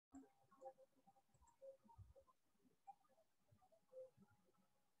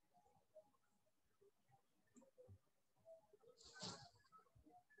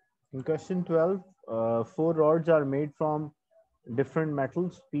In question 12, four rods are made from different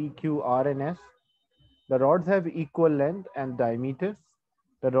metals P, Q, R, and S. The rods have equal length and diameter.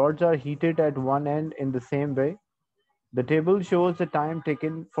 The rods are heated at one end in the same way. The table shows the time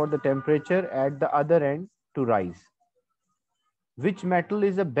taken for the temperature at the other end to rise. Which metal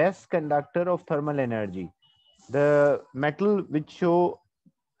is the best conductor of thermal energy? The metal which show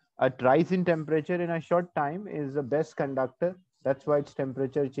a rise in temperature in a short time is the best conductor. That's why its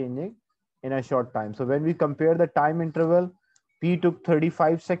temperature changing in a short time. So when we compare the time interval, P took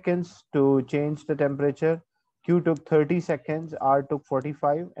 35 seconds to change the temperature, Q took 30 seconds, R took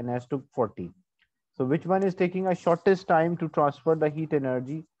 45, and S took 40. So which one is taking a shortest time to transfer the heat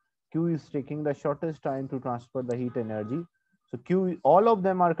energy? Q is taking the shortest time to transfer the heat energy. So Q, all of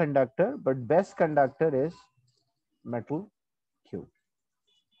them are conductor, but best conductor is metal Q.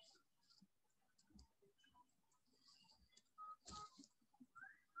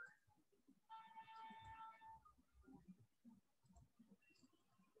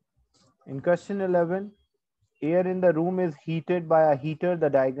 In question 11, air in the room is heated by a heater. The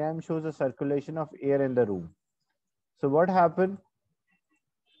diagram shows a circulation of air in the room. So what happened?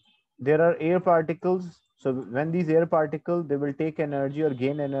 There are air particles. So when these air particles, they will take energy or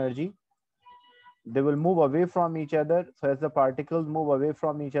gain energy. They will move away from each other. So as the particles move away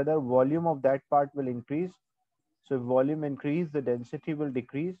from each other, volume of that part will increase. So if volume increase, the density will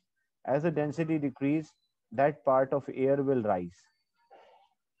decrease. As the density decrease, that part of air will rise.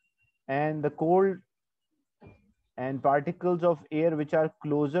 And the cold and particles of air which are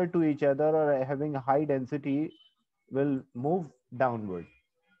closer to each other or having a high density will move downward.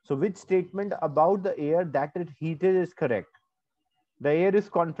 So which statement about the air that it heated is correct? The air is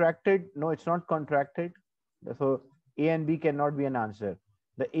contracted. No, it's not contracted. So A and B cannot be an answer.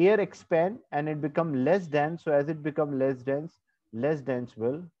 The air expand and it become less dense. So as it become less dense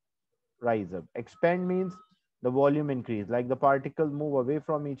will rise up. Expand means the volume increase, like the particles move away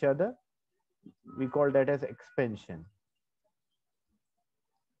from each other. We call that as expansion.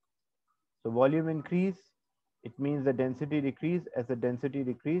 So volume increase, it means the density decrease. As the density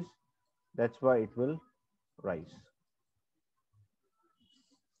decrease, that's why it will rise.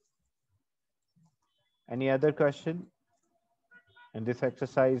 Any other question? And this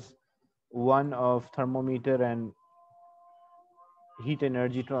exercise 1 of thermometer and heat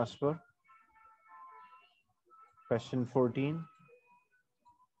energy transfer. Question 14.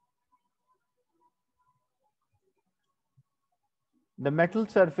 The metal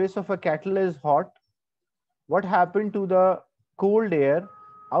surface of a kettle is hot. What happened to the cold air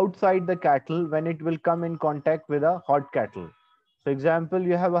outside the kettle when it will come in contact with a hot kettle? So example,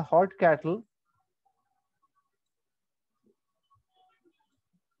 you have a hot kettle.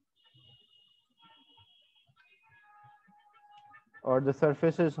 Or the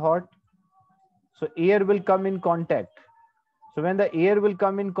surface is hot. So air will come in contact. So when the air will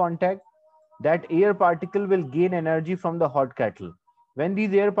come in contact, that air particle will gain energy from the hot kettle. When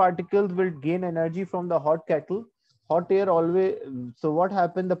these air particles will gain energy from the hot kettle, hot air always, so what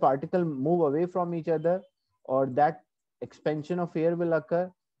happened? The particle move away from each other, or that expansion of air will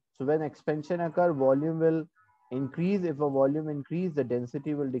occur. So when expansion occur, volume will increase. If a volume increase, the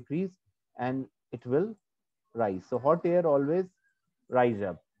density will decrease and it will rise. So hot air always rise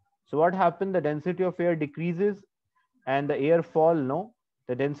up. So what happened? The density of air decreases and the air fall. No,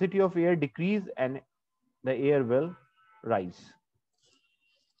 the density of air decrease and the air will rise.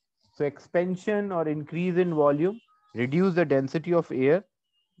 So expansion or increase in volume reduce the density of air,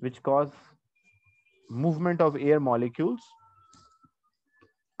 which cause movement of air molecules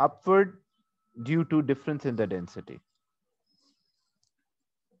upward due to difference in the density.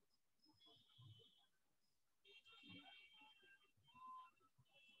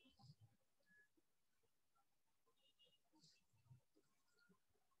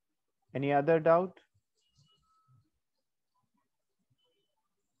 Any other doubt?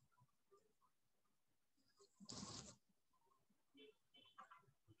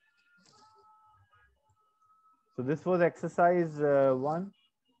 So this was exercise 1.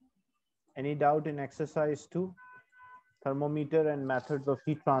 Any doubt in exercise 2? Thermometer and methods of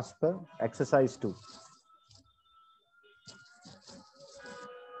heat transfer, exercise 2.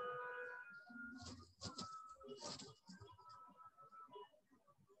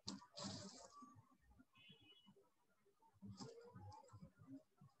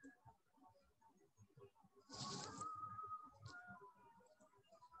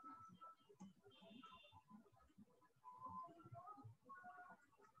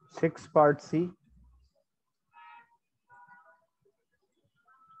 Six part C.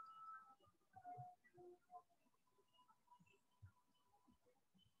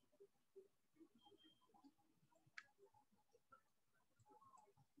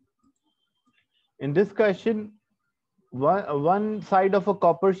 In this question, one side of a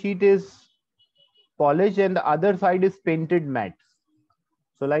copper sheet is polished and the other side is painted matte.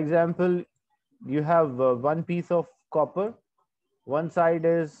 So like example, you have one piece of copper, one side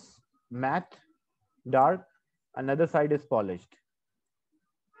is matte, dark, another side is polished.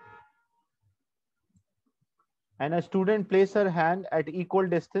 And a student places her hand at equal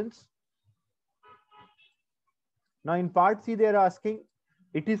distance. Now in part C, they are asking,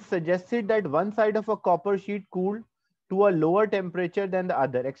 it is suggested that one side of a copper sheet cooled to a lower temperature than the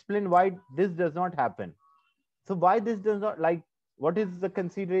other. Explain why this does not happen. So why this does not, like, what is the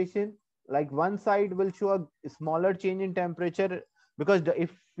consideration? Like one side will show a smaller change in temperature because if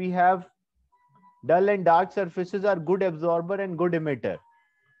we have dull and dark surfaces are good absorber and good emitter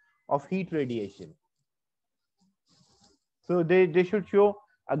of heat radiation. So they should show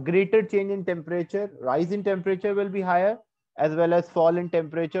a greater change in temperature. Rise in temperature will be higher, as well as fall in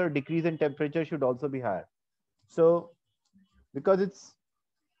temperature, decrease in temperature should also be higher. So because it's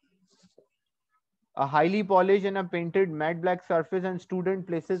a highly polished and a painted matte black surface and student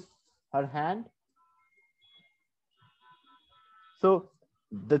places her hand. So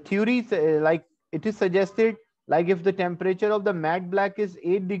the theory, like it is suggested, like if the temperature of the matte black is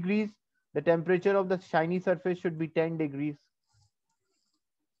 8 degrees, the temperature of the shiny surface should be 10 degrees.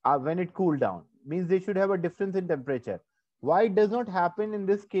 When it cooled down, means they should have a difference in temperature. Why it does not happen in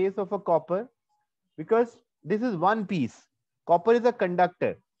this case of a copper? Because this is one piece. Copper is a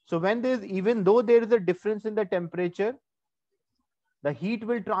conductor. So when there is, even though there is a difference in the temperature, the heat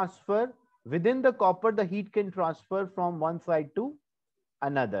will transfer within the copper. The heat can transfer from one side to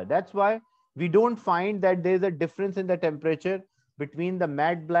another. That's why we don't find that there is a difference in the temperature between the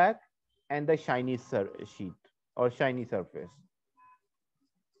matte black and the shiny sheet or shiny surface.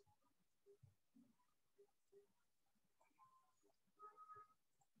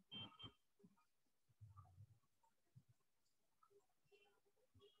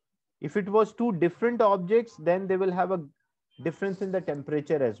 If it was two different objects, then they will have a difference in the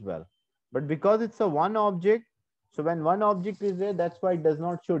temperature as well. But because it's a one object, so when one object is there, that's why it does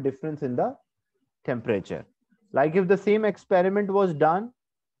not show difference in the temperature. Like if the same experiment was done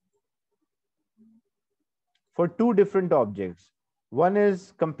for two different objects, one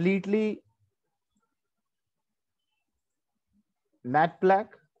is completely matte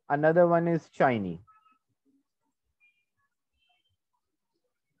black, another one is shiny.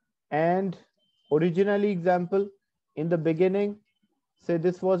 And originally example, in the beginning, say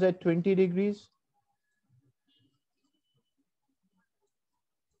this was at 20 degrees.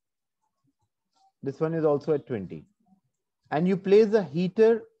 This one is also at 20. And you place a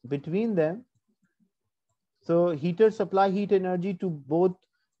heater between them. So heaters supply heat energy to both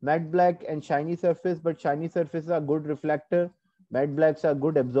matte black and shiny surface, but shiny surfaces are good reflector, matte blacks are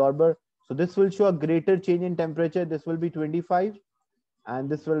good absorber. So this will show a greater change in temperature. This will be 25 and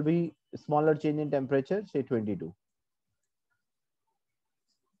this will be smaller change in temperature, say 22.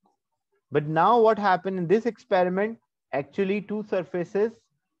 But now what happened in this experiment, actually two surfaces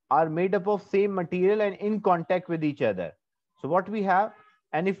are made up of same material and in contact with each other. So what we have,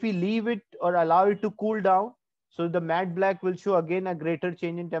 and if we leave it or allow it to cool down, so the matte black will show again a greater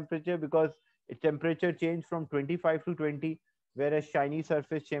change in temperature because its temperature changed from 25 to 20, whereas shiny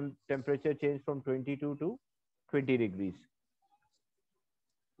surface temperature changed from 22 to 20 degrees.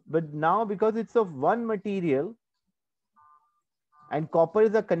 But now because it's of one material and copper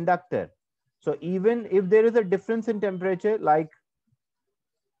is a conductor, so even if there is a difference in temperature, like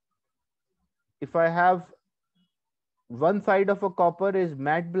if I have one side of a copper is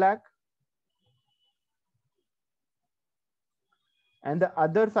matte black and the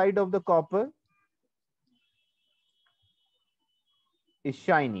other side of the copper is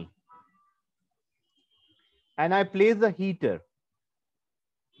shiny, and I place a heater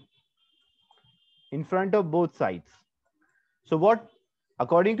in front of both sides. So what,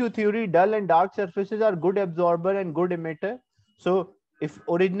 according to theory, dull and dark surfaces are good absorber and good emitter. So if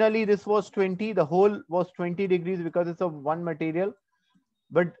originally this was 20, the whole was 20 degrees because it's of one material.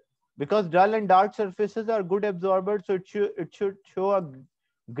 But because dull and dark surfaces are good absorbers, so it should show a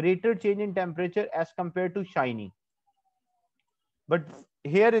greater change in temperature as compared to shiny. But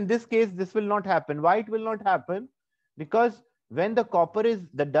here in this case, this will not happen. Why it will not happen? Because when the copper is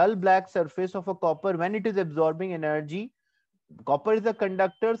the dull black surface of a copper, when it is absorbing energy, copper is a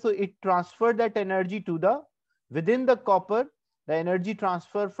conductor, so it transferred that energy to the within the copper, the energy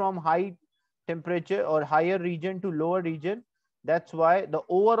transfer from high temperature or higher region to lower region. That's why the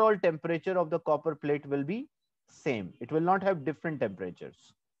overall temperature of the copper plate will be same. It will not have different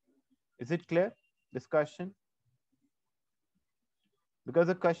temperatures. Is it clear, this question? Because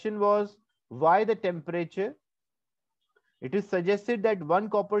the question was, Why the temperature? It is suggested that one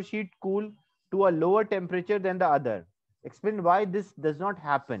copper sheet cool to a lower temperature than the other. Explain why this does not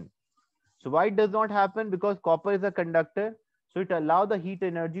happen. So why it does not happen? Because copper is a conductor, so it allows the heat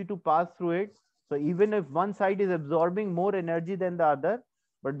energy to pass through it. So even if one side is absorbing more energy than the other,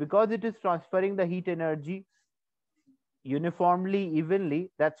 but because it is transferring the heat energy uniformly,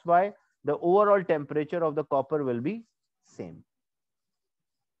 evenly, that's why the overall temperature of the copper will be same.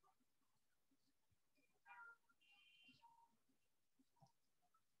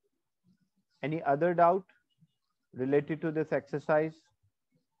 Any other doubt related to this exercise?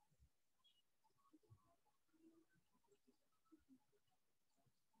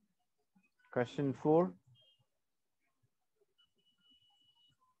 Question 4.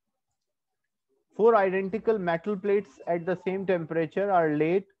 Four identical metal plates at the same temperature are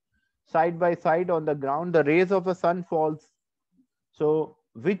laid side by side on the ground. The rays of a sun falls. So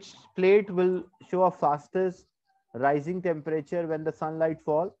which plate will show a fastest rising temperature when the sunlight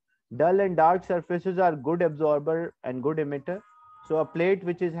falls? Dull and dark surfaces are good absorber and good emitter. So a plate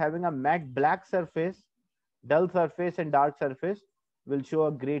which is having a matte black surface, dull surface and dark surface will show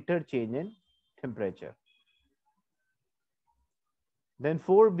a greater change in temperature. Then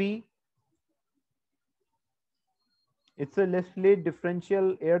 4B, it's a Leslie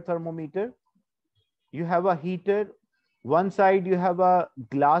differential air thermometer. You have a heater. One side you have a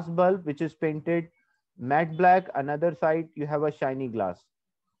glass bulb which is painted matte black. Another side you have a shiny glass.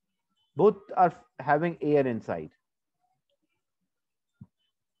 Both are having air inside.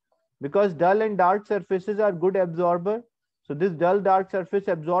 Because dull and dark surfaces are good absorber, so this dull dark surface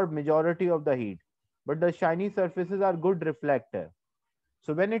absorb majority of the heat. But the shiny surfaces are good reflector.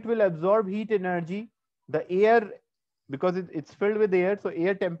 So when it will absorb heat energy, the air, because it's filled with air, so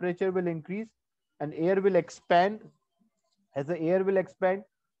air temperature will increase and air will expand. As the air will expand,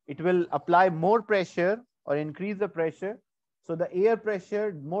 it will apply more pressure or increase the pressure. So the air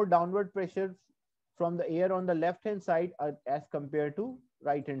pressure, more downward pressure from the air on the left hand side as compared to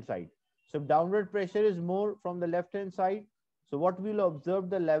right hand side. So if downward pressure is more from the left hand side, so what we'll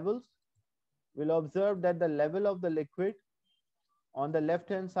observe the levels? We'll observe that the level of the liquid on the left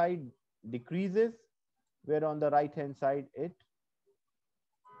hand side decreases, where on the right hand side it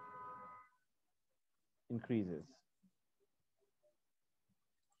increases.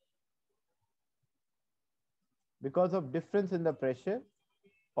 Because of difference in the pressure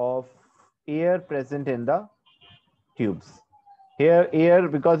of air present in the tubes. Here air,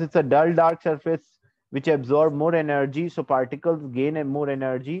 because it's a dull dark surface which absorb more energy, so particles gain more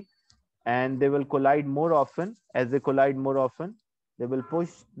energy and they will collide more often. As they collide more often, they will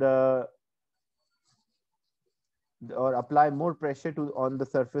push the or apply more pressure to on the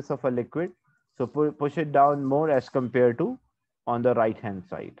surface of a liquid, so push it down more as compared to on the right hand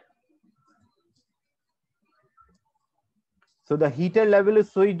side. So the heater level is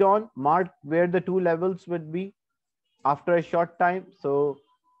switched on, mark where the two levels would be after a short time. So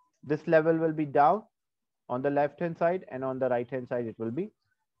this level will be down on the left hand side and on the right hand side it will be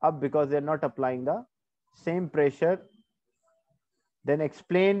up because they're not applying the same pressure. Then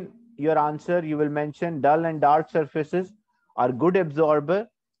explain your answer. You will mention dull and dark surfaces are good absorber,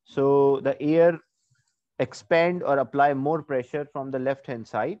 so the air expand or apply more pressure from the left hand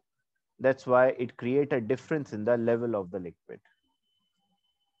side. That's why it create a difference in the level of the liquid.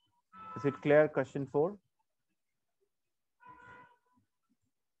 Is it clear? Question 4.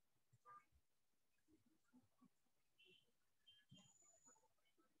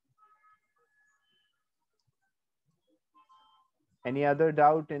 Any other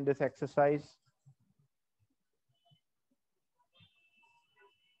doubt in this exercise?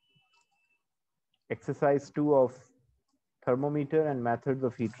 Exercise 2 of thermometer and methods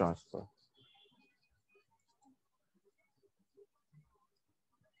of heat transfer.